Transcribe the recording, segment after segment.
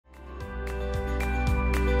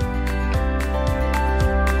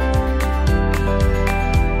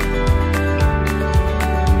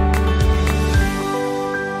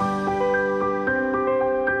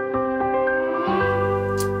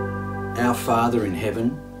Father in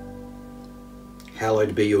heaven,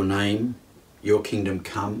 hallowed be your name, your kingdom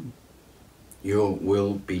come, your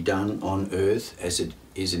will be done on earth as it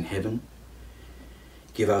is in heaven.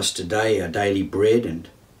 Give us today our daily bread, and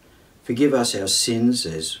forgive us our sins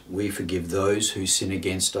as we forgive those who sin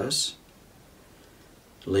against us.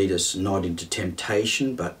 Lead us not into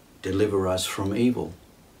temptation, but deliver us from evil.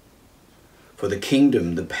 For the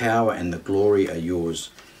kingdom, the power and the glory are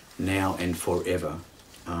yours, now and forever.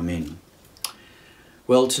 Amen.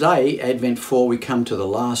 Well, today, Advent 4, we come to the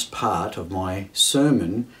last part of my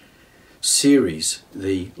sermon series,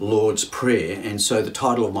 the Lord's Prayer. And so the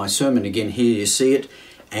title of my sermon, again, here you see it,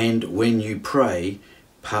 And When You Pray,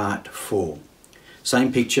 Part 4.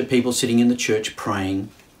 Same picture, people sitting in the church praying,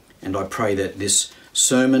 and I pray that this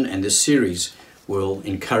sermon and this series will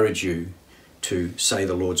encourage you to say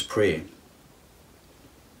the Lord's Prayer.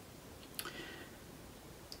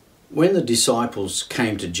 When the disciples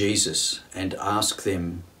came to Jesus and asked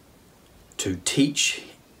them to teach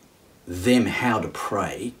them how to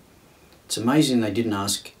pray, it's amazing they didn't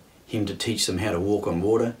ask him to teach them how to walk on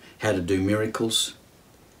water, how to do miracles.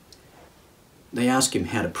 They asked him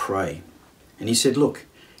how to pray. And he said, look,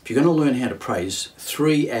 if you're going to learn how to pray, there's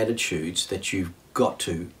 3 attitudes that you've got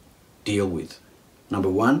to deal with. Number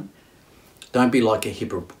 1, don't be like a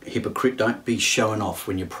hypocrite. Don't be showing off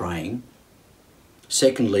when you're praying.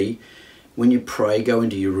 Secondly, when you pray, go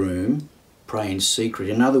into your room, pray in secret.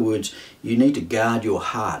 In other words, you need to guard your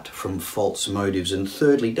heart from false motives. And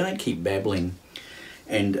thirdly, don't keep babbling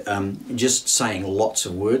and just saying lots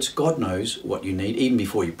of words. God knows what you need even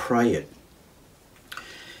before you pray it.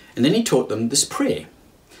 And then he taught them this prayer.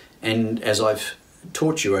 And as I've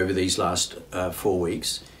taught you over these last 4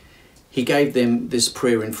 weeks, he gave them this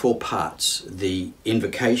prayer in 4 parts: the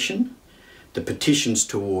invocation, the petitions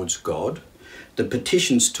towards God, the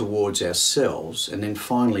petitions towards ourselves, and then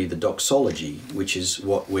finally the doxology, which is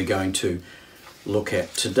what we're going to look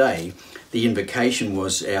at today. The invocation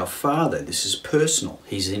was our Father. This is personal.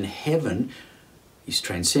 He's in heaven. He's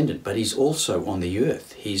transcendent, but he's also on the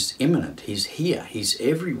earth. He's immanent. He's here. He's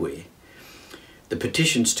everywhere. The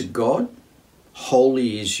petitions to God: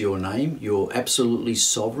 holy is your name. You're absolutely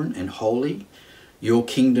sovereign and holy. Your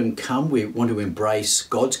kingdom come. We want to embrace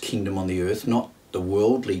God's kingdom on the earth, not the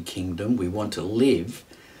worldly kingdom. We want to live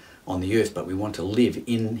on the earth, but we want to live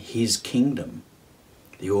in his kingdom.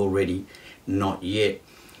 The already, not yet.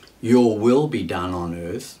 Your will be done on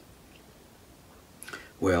earth.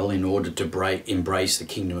 Well, in order to embrace the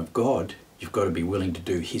kingdom of God, you've got to be willing to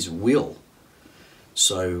do his will.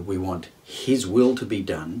 So we want his will to be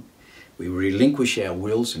done. We relinquish our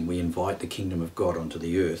wills and we invite the kingdom of God onto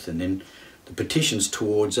the earth. And then the petitions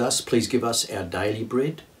towards us: please give us our daily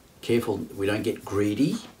bread. Careful we don't get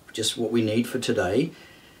greedy, just what we need for today.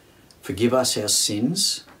 Forgive us our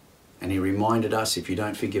sins. And he reminded us, if you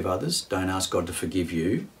don't forgive others, don't ask God to forgive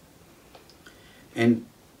you. And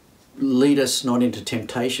lead us not into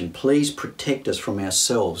temptation. Please protect us from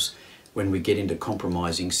ourselves when we get into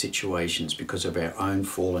compromising situations because of our own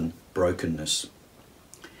fallen brokenness.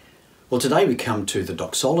 Well, today we come to the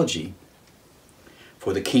doxology.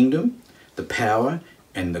 For the kingdom, the power,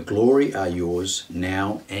 and the glory are yours,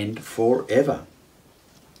 now and forever.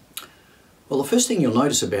 Well, the first thing you'll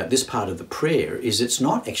notice about this part of the prayer is it's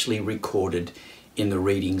not actually recorded in the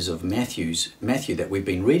readings of Matthew that we've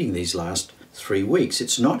been reading these last 3 weeks.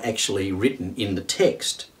 It's not actually written in the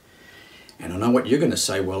text. And I know what you're going to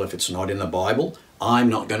say: well, if it's not in the Bible, I'm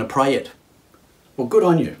not going to pray it. Well, good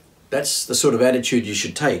on you. That's the sort of attitude you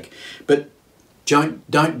should take. But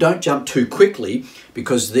don't jump too quickly,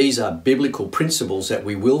 because these are biblical principles that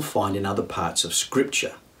we will find in other parts of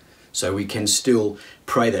Scripture. So we can still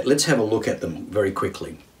pray that. Let's have a look at them very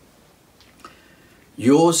quickly.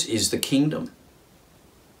 Yours is the kingdom.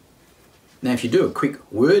 Now, if you do a quick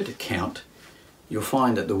word count, you'll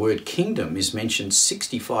find that the word kingdom is mentioned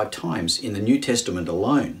 65 times in the New Testament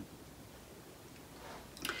alone.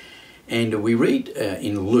 And we read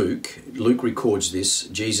in Luke records this,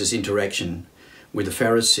 Jesus' interaction with the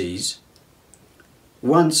Pharisees.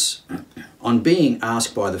 Once, on being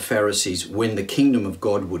asked by the Pharisees when the kingdom of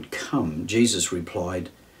God would come, Jesus replied,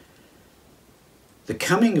 "The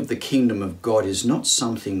coming of the kingdom of God is not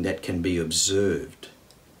something that can be observed,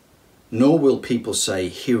 nor will people say,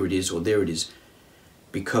 'Here it is,' or 'There it is,'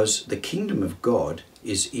 because the kingdom of God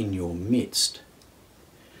is in your midst."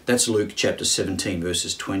 That's Luke chapter 17,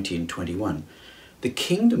 verses 20 and 21. The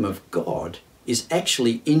kingdom of God is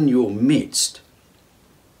actually in your midst.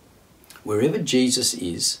 Wherever Jesus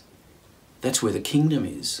is, that's where the kingdom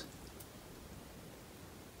is.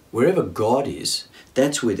 Wherever God is,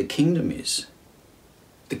 that's where the kingdom is.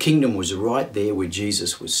 The kingdom was right there where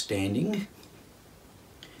Jesus was standing.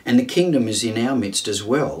 And the kingdom is in our midst as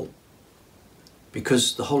well,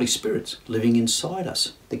 because the Holy Spirit's living inside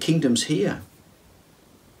us. The kingdom's here.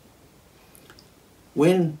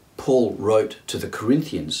 When Paul wrote to the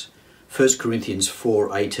Corinthians, 1 Corinthians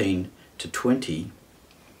 4:18-20,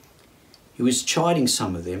 he was chiding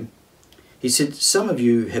some of them. He said, "Some of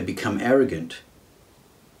you have become arrogant,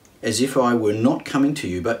 as if I were not coming to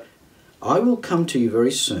you, but I will come to you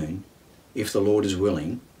very soon, if the Lord is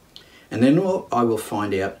willing, and then I will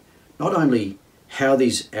find out not only how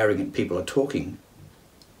these arrogant people are talking,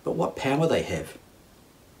 but what power they have.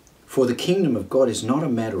 For the kingdom of God is not a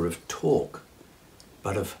matter of talk,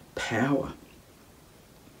 but of power."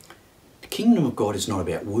 The kingdom of God is not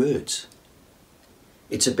about words.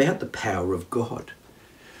 It's about the power of God.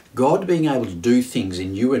 God being able to do things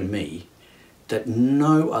in you and me that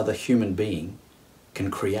no other human being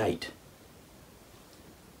can create.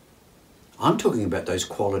 I'm talking about those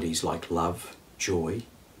qualities like love, joy,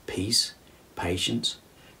 peace, patience,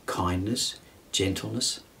 kindness,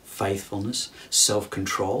 gentleness, faithfulness,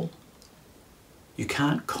 self-control. You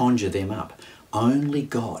can't conjure them up. Only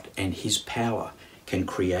God and His power can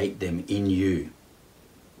create them in you.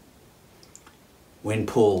 When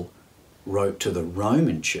Paul wrote to the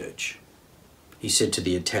Roman church, he said to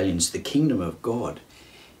the Italians, "The kingdom of God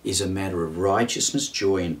is a matter of righteousness,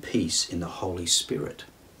 joy and peace in the Holy Spirit."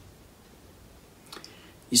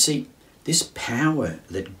 You see, this power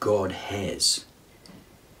that God has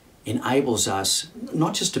enables us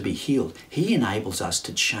not just to be healed, He enables us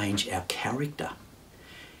to change our character.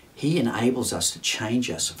 He enables us to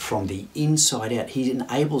change us from the inside out. He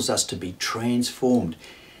enables us to be transformed.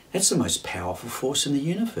 That's the most powerful force in the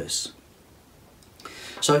universe.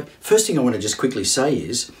 So, first thing I want to just quickly say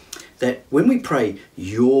is that when we pray,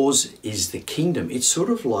 "Yours is the kingdom," it's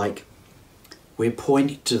sort of like we're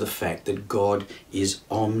pointing to the fact that God is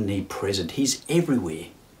omnipresent. He's everywhere.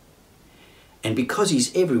 And because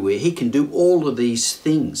He's everywhere, He can do all of these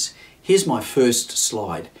things. Here's my first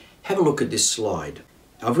slide. Have a look at this slide.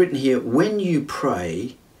 I've written here, when you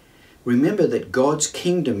pray, remember that God's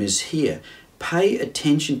kingdom is here. Pay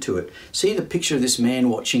attention to it. See the picture of this man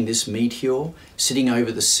watching this meteor sitting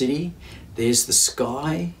over the city? There's the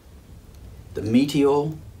sky, the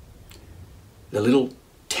meteor, the little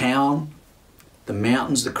town, the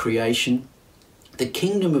mountains, the creation. The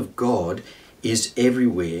kingdom of God is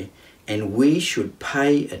everywhere, and we should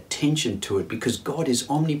pay attention to it because God is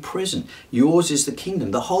omnipresent. Yours is the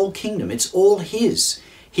kingdom, the whole kingdom. It's all His.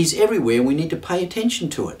 He's everywhere. We need to pay attention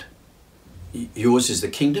to it. Yours is the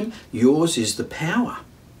kingdom. Yours is the power.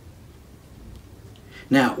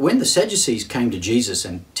 Now, when the Sadducees came to Jesus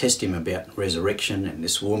and tested Him about resurrection, and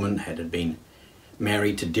this woman had been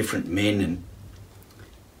married to different men and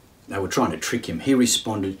they were trying to trick Him, He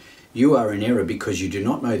responded, "You are in error because you do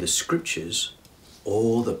not know the Scriptures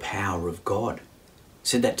or the power of God." He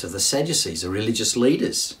said that to the Sadducees, the religious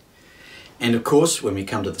leaders. And of course, when we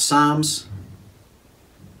come to the Psalms,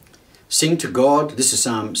 sing to God, this is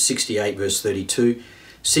Psalm 68 verse 32,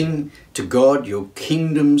 "Sing to God, your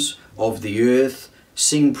kingdoms of the earth,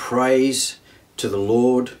 sing praise to the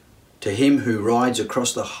Lord, to Him who rides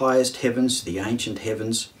across the highest heavens, the ancient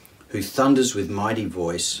heavens, who thunders with mighty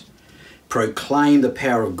voice. Proclaim the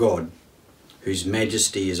power of God, whose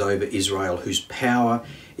majesty is over Israel, whose power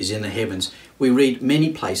is in the heavens." We read many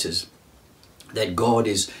places that God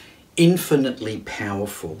is infinitely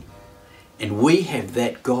powerful, and we have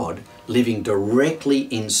that God living directly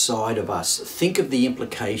inside of us. Think of the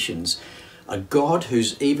implications. A God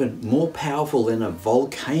who's even more powerful than a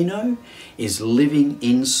volcano is living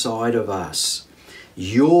inside of us.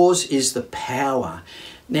 Yours is the power.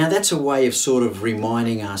 Now that's a way of sort of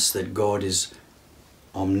reminding us that God is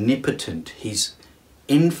omnipotent. He's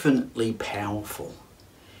infinitely powerful.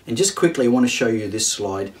 And just quickly, I want to show you this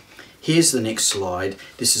slide. Here's the next slide.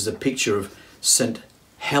 This is a picture of St.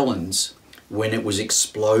 Helens when it was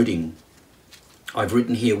exploding. I've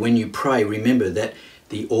written here, when you pray, remember that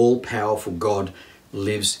the all-powerful God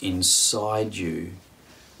lives inside you.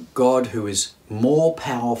 God, who is more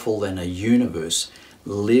powerful than a universe,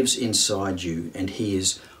 lives inside you, and He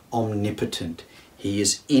is omnipotent. He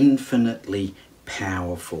is infinitely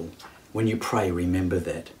powerful. When you pray, remember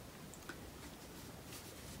that.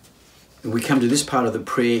 We come to this part of the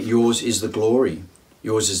prayer, yours is the glory.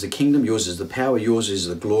 Yours is the kingdom, yours is the power, yours is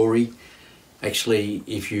the glory. Actually,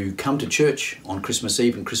 if you come to church on Christmas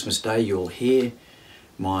Eve and Christmas Day, you'll hear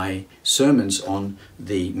my sermons on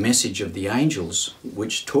the message of the angels,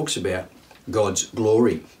 which talks about God's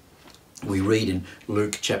glory. We read in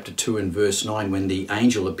Luke chapter 2 and verse 9, when the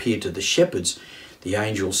angel appeared to the shepherds, the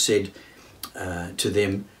angel said to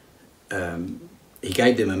them, He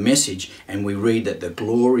gave them a message, and we read that the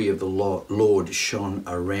glory of the Lord shone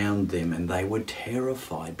around them, and they were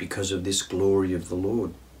terrified because of this glory of the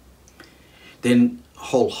Lord. Then a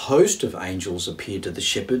whole host of angels appeared to the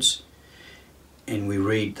shepherds, and we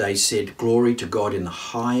read they said, "Glory to God in the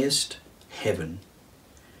highest heaven,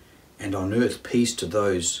 and on earth peace to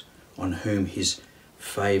those on whom his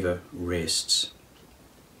favour rests."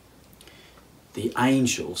 The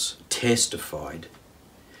angels testified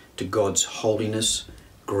to God's holiness,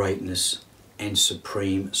 greatness, and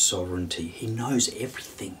supreme sovereignty. He knows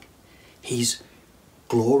everything. He's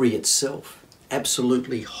glory itself,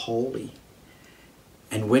 absolutely holy.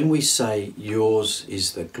 And when we say yours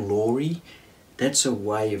is the glory, that's a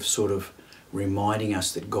way of sort of reminding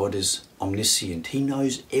us that God is omniscient. He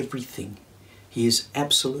knows everything. He is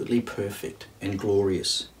absolutely perfect and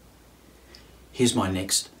glorious. Here's my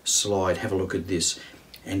next slide. Have a look at this.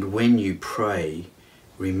 And when you pray,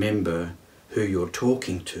 remember who you're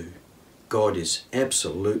talking to. God is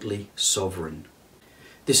absolutely sovereign.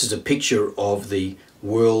 This is a picture of the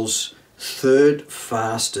world's third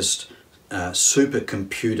fastest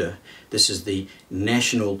supercomputer. This is the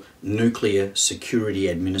National Nuclear Security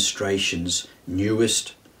Administration's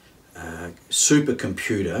newest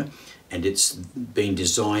supercomputer, and it's been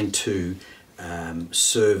designed to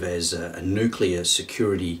serve as a nuclear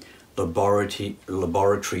security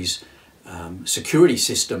laboratory's security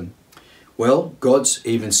system. Well, God's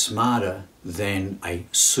even smarter than a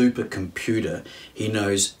supercomputer. He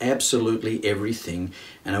knows absolutely everything,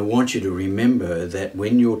 and I want you to remember that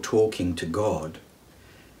when you're talking to God,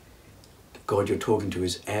 the God you're talking to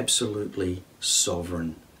is absolutely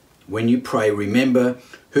sovereign. When you pray, remember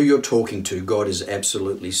who you're talking to. God is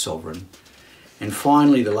absolutely sovereign. And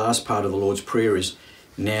finally, the last part of the Lord's Prayer is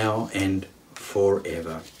now and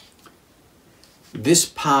forever. This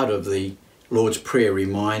part of the Lord's Prayer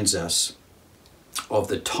reminds us of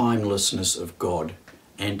the timelessness of God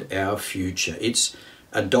and our future. It's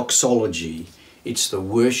a doxology. It's the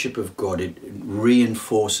worship of God. It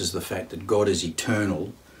reinforces the fact that God is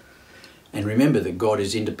eternal. And remember that God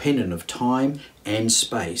is independent of time and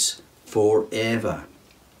space forever.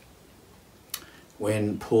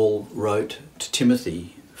 When Paul wrote to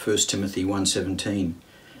Timothy, 1 Timothy 1:17,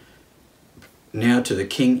 "Now to the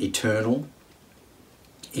King eternal,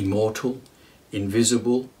 immortal,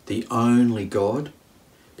 invisible, the only God,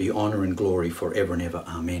 be honour and glory forever and ever.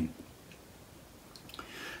 Amen."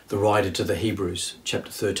 The writer to the Hebrews,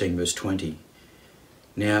 chapter 13, verse 20,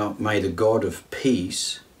 "Now may the God of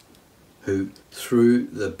peace, who through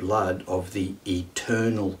the blood of the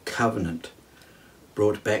eternal covenant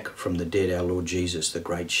brought back from the dead our Lord Jesus, the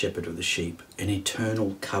great shepherd of the sheep," an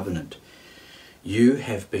eternal covenant. You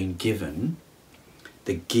have been given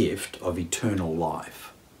the gift of eternal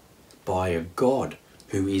life by a God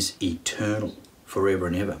who is eternal forever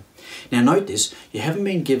and ever. Now note this, you haven't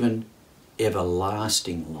been given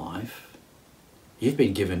everlasting life, you've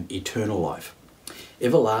been given eternal life.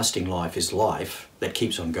 Everlasting life is life that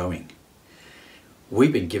keeps on going.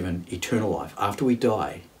 We've been given eternal life. After we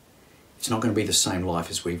die, it's not going to be the same life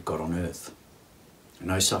as we've got on earth.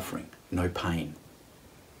 No suffering, no pain.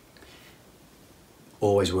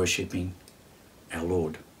 Always worshipping our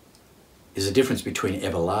Lord. There's a difference between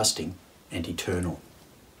everlasting and eternal.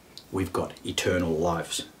 We've got eternal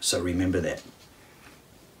lives, so remember that.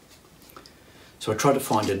 So I try to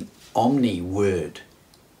find an omni word.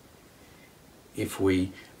 If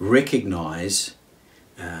we recognize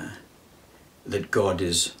that God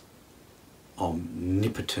is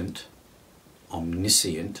omnipotent,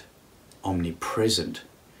 omniscient, omnipresent,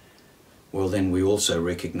 well then we also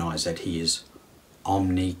recognize that he is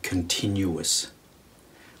omnicontinuous.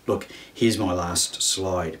 Look, here's my last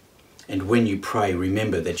slide. And when you pray,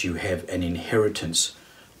 remember that you have an inheritance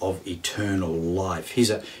of eternal life. Here's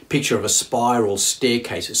a picture of a spiral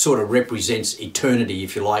staircase. It sort of represents eternity,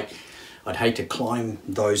 if you like. I'd hate to climb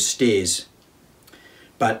those stairs,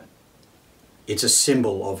 but it's a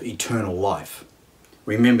symbol of eternal life.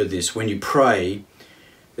 Remember this, when you pray,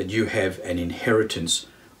 that you have an inheritance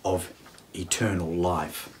of eternal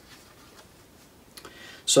life.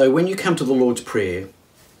 So when you come to the Lord's Prayer,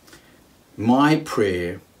 my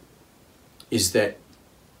prayer is that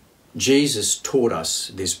Jesus taught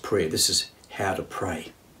us this prayer. This is how to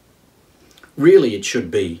pray. Really, it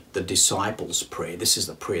should be the disciples' prayer. This is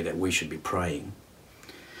the prayer that we should be praying.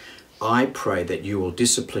 I pray that you will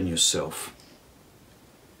discipline yourself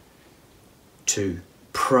to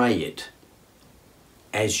pray it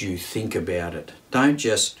as you think about it. Don't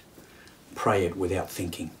just pray it without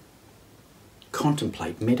thinking.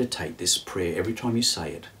 Contemplate, meditate this prayer every time you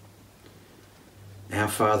say it. Our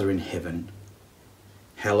Father in heaven,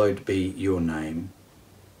 Hallowed be your name.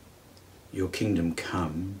 Your kingdom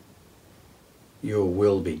come. Your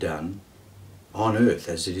will be done, on earth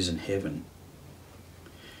as it is in heaven.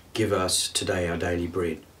 Give us today our daily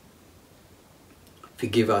bread.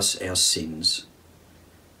 Forgive us our sins,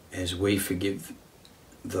 as we forgive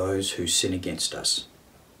those who sin against us.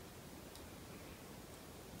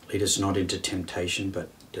 Lead us not into temptation, but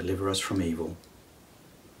deliver us from evil.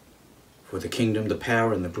 For the kingdom, the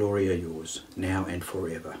power, and the glory are yours, now and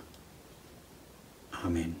forever.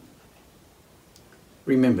 Amen.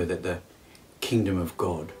 Remember that the kingdom of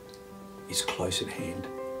God is close at hand.